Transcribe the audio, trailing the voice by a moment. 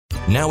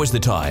Now is the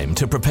time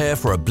to prepare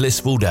for a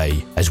blissful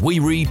day as we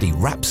read the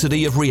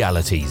Rhapsody of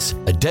Realities,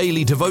 a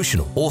daily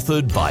devotional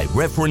authored by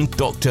Reverend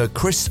Dr.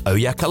 Chris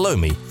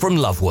Oyakalomi from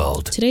Love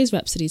World. Today's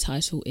Rhapsody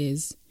title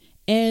is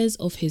Heirs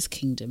of His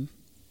Kingdom.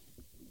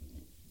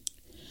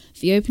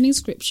 The opening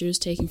scripture is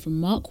taken from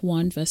Mark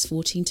 1 verse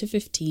 14 to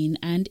 15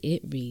 and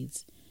it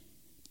reads,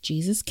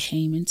 Jesus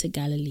came into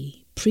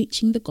Galilee,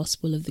 preaching the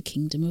gospel of the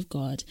kingdom of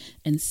God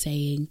and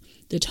saying,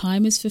 the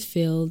time is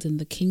fulfilled and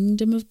the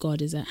kingdom of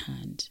God is at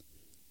hand.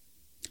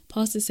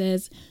 Pastor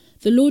says,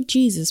 the Lord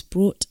Jesus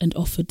brought and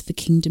offered the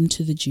kingdom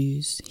to the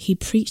Jews. He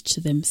preached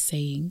to them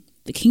saying,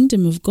 the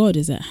kingdom of God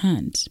is at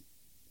hand.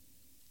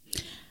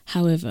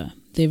 However,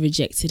 they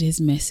rejected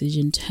his message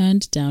and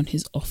turned down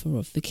his offer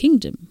of the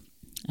kingdom.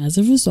 As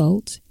a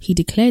result, he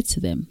declared to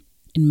them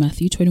in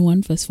Matthew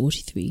 21 verse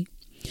 43,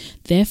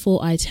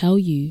 therefore I tell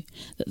you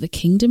that the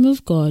kingdom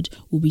of God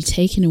will be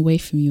taken away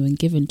from you and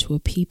given to a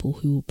people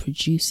who will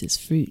produce its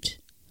fruit.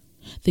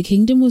 The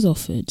kingdom was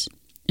offered,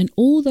 and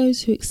all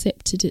those who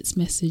accepted its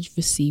message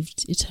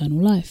received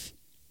eternal life.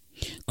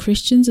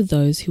 Christians are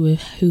those who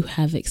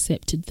have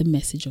accepted the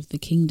message of the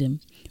kingdom,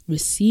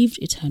 received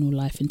eternal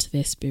life into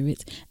their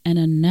spirits, and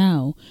are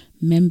now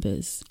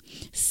members,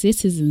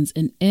 citizens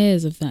and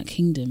heirs of that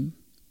kingdom.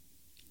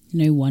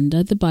 No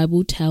wonder the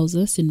Bible tells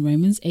us in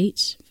Romans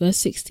 8 verse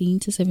 16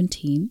 to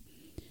 17,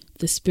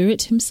 the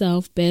Spirit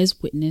himself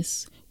bears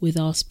witness with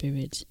our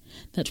spirit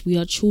that we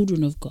are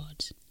children of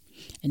God,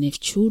 and if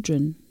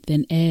children,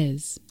 then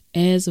heirs,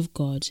 heirs of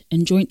God,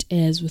 and joint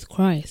heirs with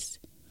Christ,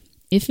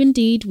 if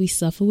indeed we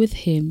suffer with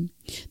him,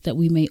 that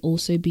we may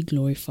also be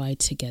glorified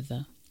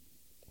together.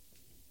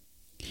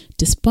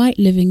 Despite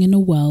living in a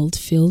world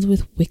filled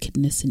with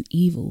wickedness and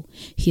evil,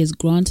 he has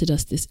granted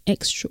us this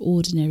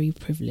extraordinary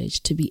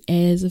privilege to be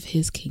heirs of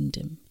his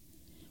kingdom.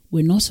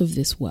 We're not of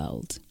this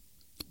world.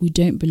 We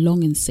don't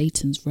belong in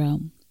Satan's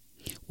realm.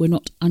 We're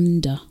not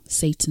under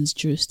Satan's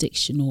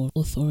jurisdiction or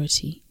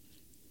authority.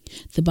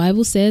 The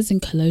Bible says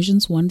in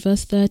Colossians 1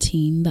 verse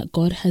 13 that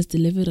God has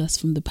delivered us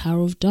from the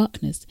power of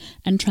darkness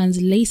and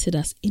translated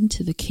us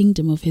into the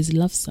kingdom of his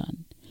loved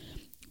Son.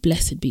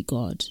 Blessed be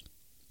God.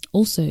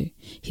 Also,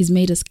 he's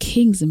made us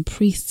kings and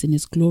priests in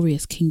his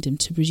glorious kingdom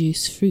to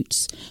produce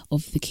fruits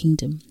of the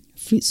kingdom,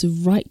 fruits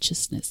of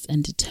righteousness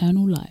and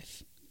eternal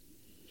life.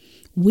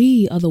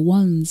 We are the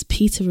ones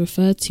Peter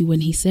referred to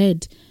when he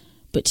said,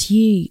 but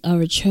ye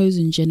are a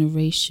chosen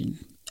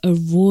generation, a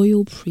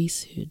royal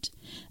priesthood,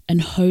 an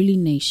holy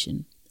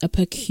nation, a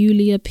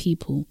peculiar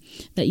people,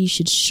 that you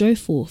should show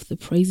forth the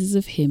praises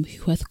of him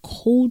who hath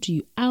called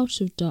you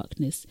out of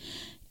darkness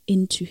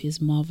into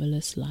his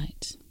marvellous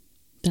light.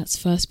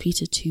 That's 1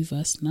 Peter 2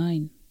 verse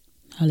 9.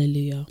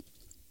 Hallelujah.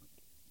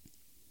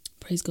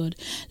 Praise God.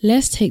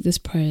 Let's take this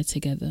prayer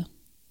together.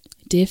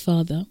 Dear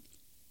Father,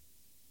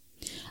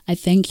 I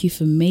thank you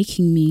for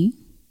making me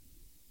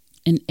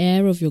an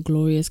heir of your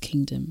glorious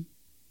kingdom.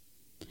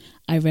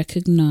 I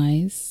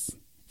recognize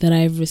that I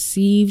have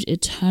received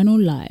eternal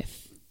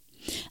life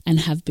and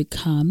have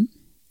become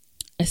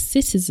a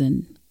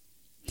citizen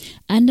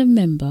and a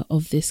member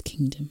of this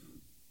kingdom.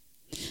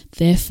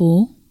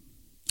 Therefore,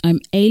 I'm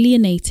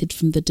alienated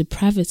from the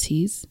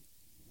depravities,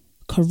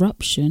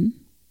 corruption,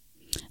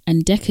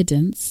 and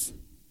decadence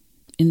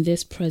in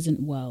this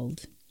present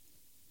world.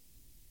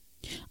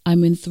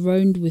 I'm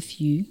enthroned with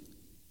you,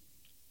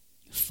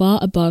 far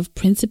above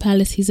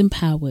principalities and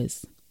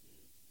powers.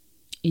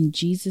 In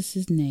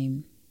Jesus'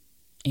 name,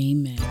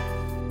 amen.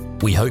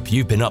 We hope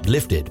you've been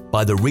uplifted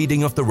by the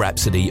reading of the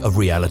Rhapsody of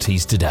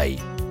Realities today.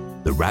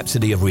 The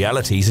Rhapsody of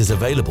Realities is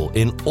available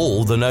in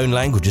all the known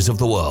languages of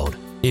the world.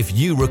 If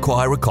you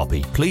require a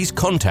copy, please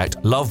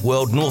contact Love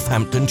World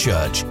Northampton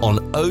Church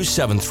on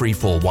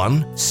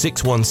 07341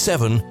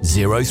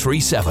 617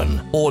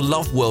 037 or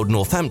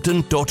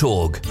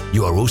loveworldnorthampton.org.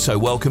 You are also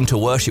welcome to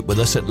worship with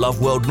us at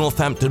Love World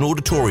Northampton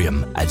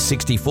Auditorium at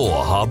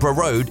 64 Harbour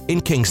Road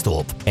in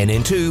Kingsthorpe,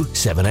 NN2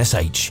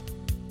 7SH.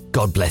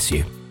 God bless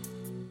you.